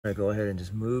I'm gonna go ahead and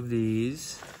just move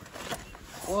these.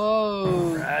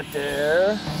 Whoa! Right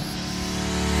there.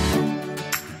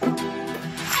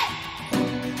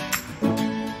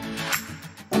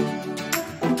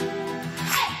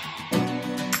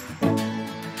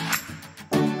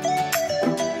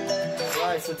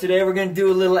 Alright, so today we're gonna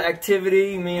do a little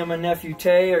activity. Me and my nephew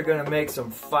Tay are gonna make some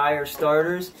fire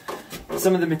starters.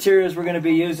 Some of the materials we're gonna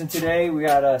be using today, we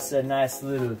got us a nice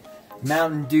little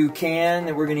Mountain Dew can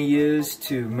that we're going to use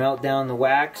to melt down the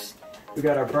wax. We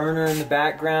got our burner in the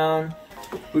background.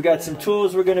 We got some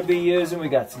tools we're going to be using. We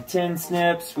got some tin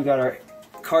snips. We got our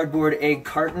cardboard egg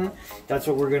carton. That's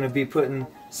what we're going to be putting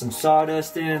some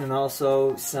sawdust in, and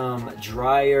also some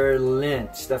dryer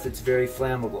lint, stuff that's very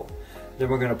flammable. Then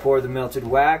we're going to pour the melted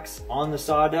wax on the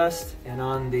sawdust and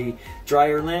on the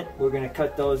dryer lint. We're going to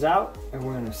cut those out, and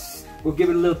we'll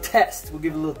give it a little test. We'll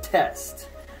give it a little test.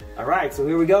 Alright, so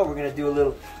here we go. We're going to do a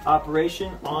little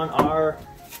operation on our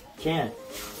can.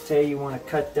 Tay, you want to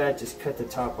cut that, just cut the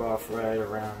top off right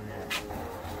around there.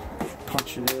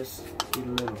 Puncture this, get a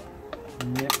little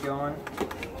nip going,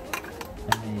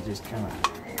 and then you just kind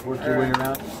of work your way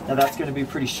around. Now that's going to be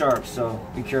pretty sharp, so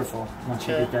be careful once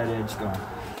you get that edge going.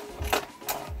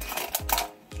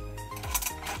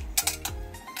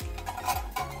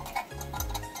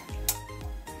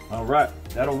 Alright,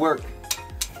 that'll work.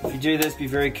 If you do this, be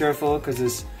very careful,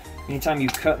 because anytime you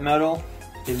cut metal,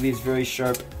 it leaves very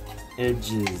sharp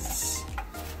edges.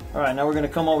 Alright, now we're going to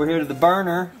come over here to the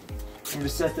burner. We're going to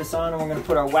set this on, and we're going to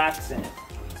put our wax in it.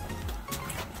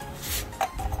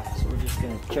 So we're just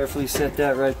going to carefully set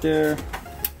that right there.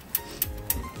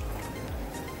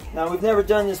 Now, we've never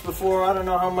done this before. I don't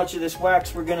know how much of this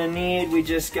wax we're going to need. We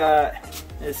just got,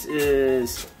 this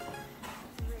is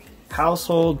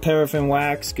household paraffin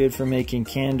wax, good for making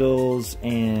candles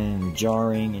and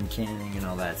jarring and canning and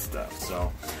all that stuff.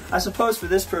 So I suppose for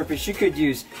this purpose you could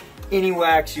use any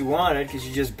wax you wanted, because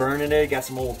you just burn it. Got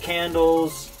some old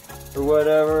candles or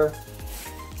whatever.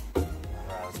 Alright,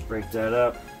 let's break that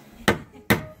up.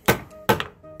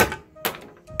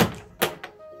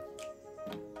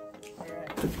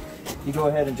 You go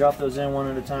ahead and drop those in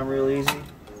one at a time real easy.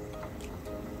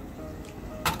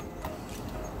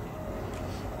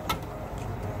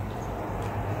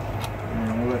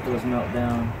 Let those melt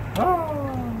down.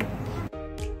 Oh.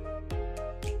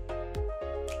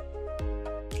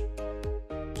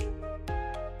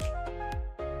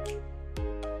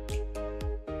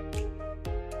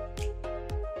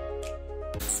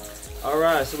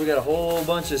 Alright, so we got a whole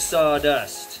bunch of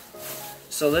sawdust.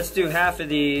 So let's do half of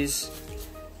these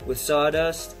with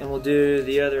sawdust, and we'll do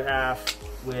the other half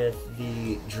with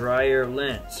the dryer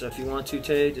lint. So if you want to,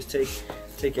 Tay, just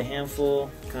take a handful,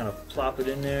 kind of plop it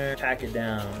in there, pack it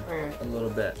down a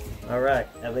little bit.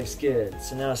 Alright, that looks good.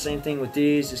 So now same thing with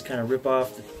these, just kind of rip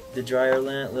off the dryer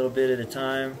lint a little bit at a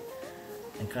time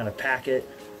and kind of pack it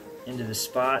into the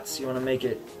spots. You want to make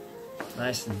it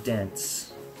nice and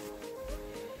dense.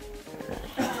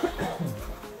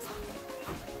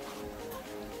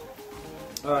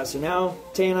 Alright, so now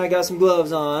Tay and I got some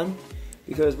gloves on,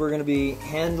 because we're going to be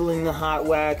handling the hot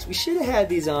wax. We should have had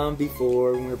these on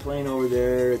before when we were playing over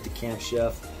there at the camp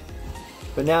chef.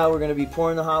 But now we're going to be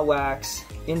pouring the hot wax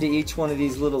into each one of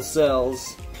these little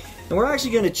cells. And we're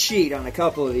actually going to cheat on a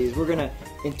couple of these. We're going to,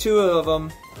 in two of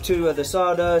them, two of the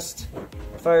sawdust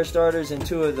fire starters and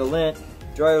two of the lint,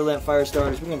 dryer lint fire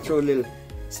starters, we're going to throw a little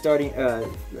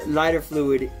lighter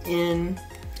fluid in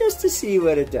just to see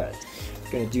what it does.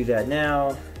 We're going to do that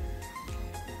now.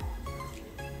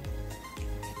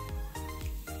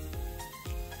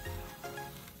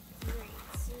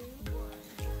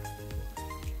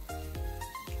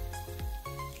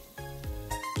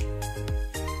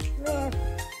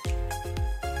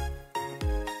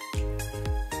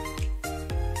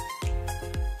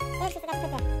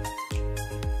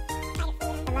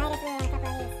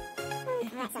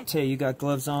 Tay, you got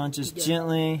gloves on. Just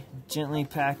gently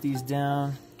pack these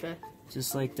down. Okay.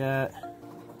 Just like that.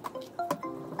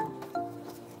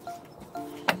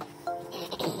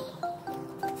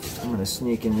 I'm gonna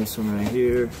sneak in this one right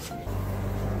here.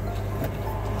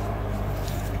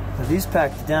 Now these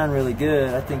packed down really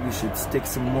good. I think we should stick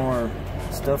some more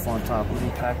stuff on top. Let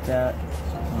me pack that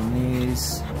on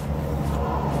these.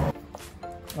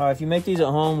 If you make these at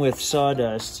home with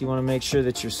sawdust, you want to make sure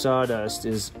that your sawdust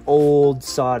is old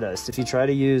sawdust. If you try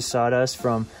to use sawdust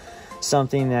from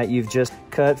something that you've just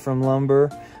cut from lumber,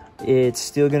 it's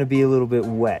still going to be a little bit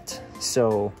wet.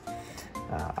 So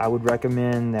I would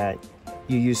recommend that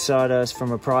you use sawdust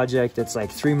from a project that's like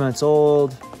 3 months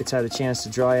old. It's had a chance to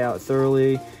dry out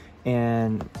thoroughly,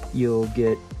 and you'll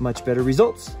get much better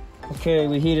results. Okay,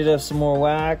 we heated up some more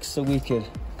wax so we could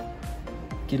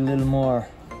get a little more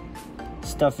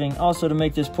stuffing. Also, to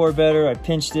make this pour better, I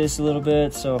pinched this a little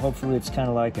bit, so hopefully it's kind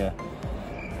of like a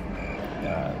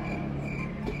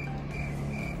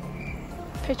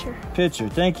pitcher.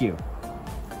 Thank you.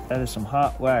 That is some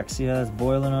hot wax. See how that's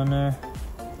boiling on there?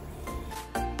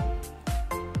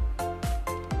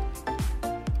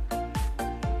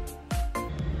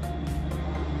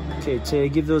 Okay, Tay,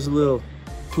 give those a little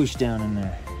push down in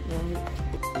there.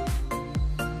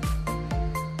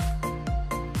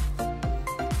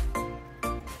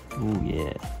 Oh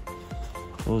yeah,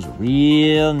 those are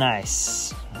real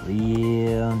nice,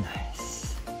 real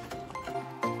nice.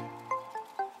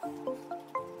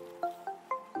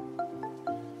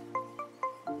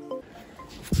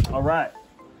 All right,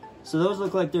 so those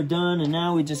look like they're done, and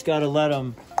now we just gotta let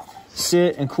them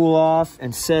sit and cool off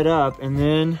and set up, and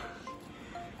then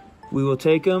we will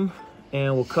take them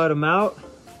and we'll cut them out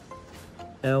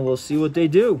and we'll see what they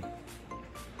do.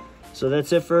 So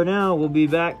that's it for now. We'll be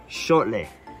back shortly.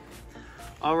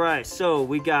 All right, so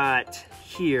we got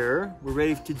here, we're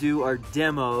ready to do our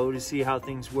demo to see how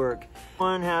things work.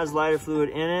 One has lighter fluid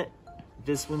in it.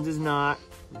 This one does not.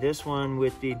 This one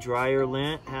with the drier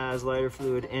lint has lighter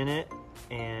fluid in it,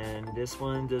 and this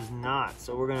one does not.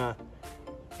 So we're gonna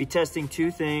be testing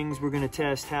two things. We're gonna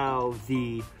test how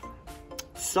the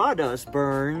sawdust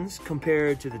burns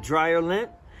compared to the drier lint,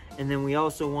 and then we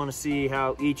also want to see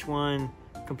how each one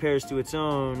compares to its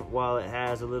own while it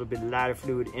has a little bit lighter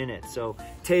fluid in it. So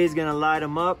Tay's gonna light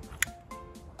them up.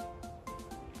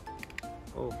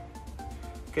 Oh,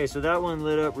 okay, so that one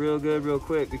lit up real good real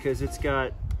quick because it's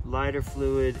got lighter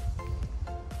fluid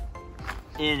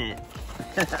in it.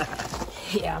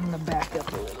 Yeah, I'm gonna back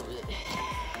up a little bit.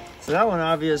 So that one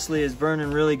obviously is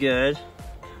burning really good.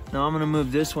 Now I'm gonna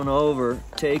move this one over.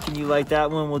 Tay, can you light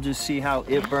that one? We'll just see how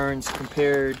it burns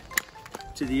compared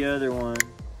to the other one.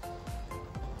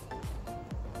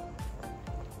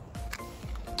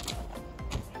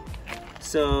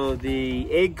 So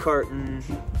the egg carton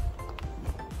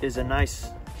is a nice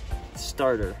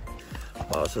starter.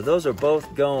 Wow, so those are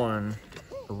both going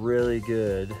really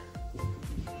good.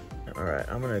 All right,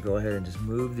 I'm gonna go ahead and just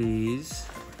move these.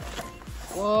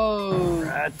 Whoa.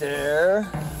 Right there.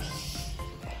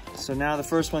 So now the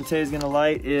first one Tay's gonna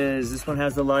light is, this one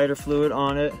has the lighter fluid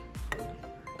on it.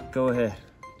 Go ahead.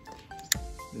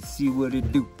 Let's see what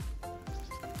it do.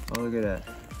 Oh, look at that.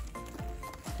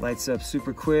 Lights up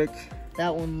super quick.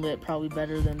 That one lit probably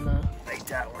better than the... Light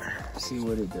that one. See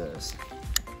what it does.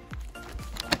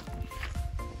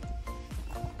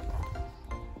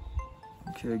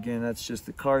 Okay, again, that's just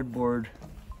the cardboard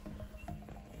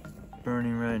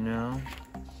burning right now.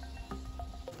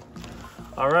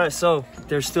 All right, so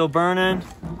they're still burning.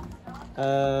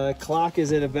 Clock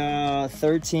is at about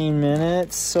 13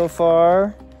 minutes so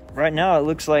far. Right now it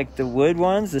looks like the wood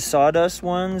ones, the sawdust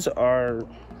ones, are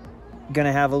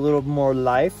gonna have a little more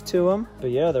life to them.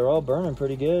 But yeah, they're all burning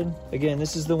pretty good. Again,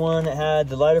 this is the one that had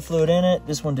the lighter fluid in it.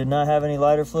 This one did not have any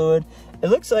lighter fluid. It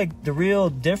looks like the real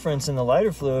difference in the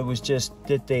lighter fluid was just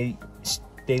that they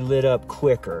lit up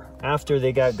quicker. After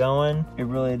they got going, it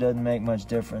really doesn't make much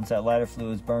difference. That lighter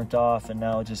fluid is burnt off, and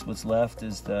now just what's left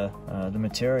is the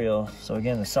material. So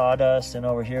again, the sawdust, and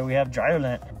over here we have dryer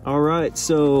lint. All right,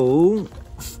 so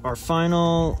our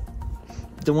final,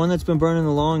 the one that's been burning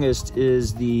the longest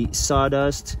is the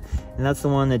sawdust, and that's the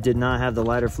one that did not have the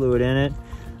lighter fluid in it.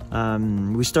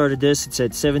 We started this, it's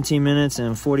at 17 minutes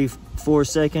and 44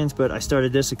 seconds, but I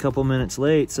started this a couple minutes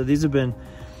late. So these have been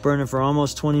burning for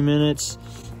almost 20 minutes.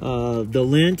 The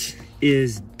lint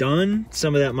is done.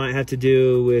 Some of that might have to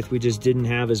do with we just didn't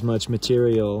have as much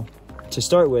material to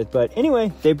start with. But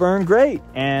anyway, they burn great.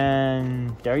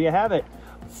 And there you have it.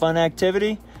 Fun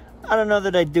activity. I don't know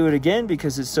that I'd do it again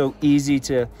because it's so easy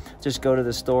to just go to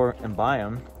the store and buy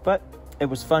them. But it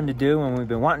was fun to do, and we've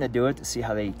been wanting to do it to see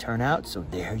how they turn out. So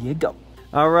there you go.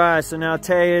 All right, so now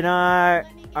Tay and I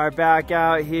are back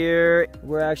out here.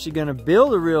 We're actually gonna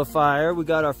build a real fire. We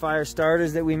got our fire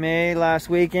starters that we made last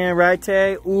weekend, right,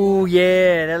 Tay? Ooh,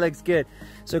 yeah, that looks good.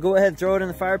 So go ahead and throw it in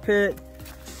the fire pit.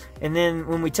 And then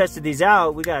when we tested these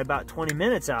out, we got about 20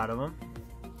 minutes out of them.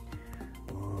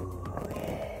 Ooh,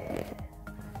 yeah.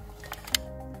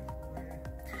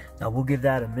 Now we'll give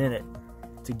that a minute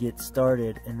to get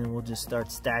started, and then we'll just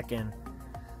start stacking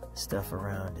stuff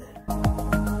around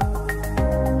it.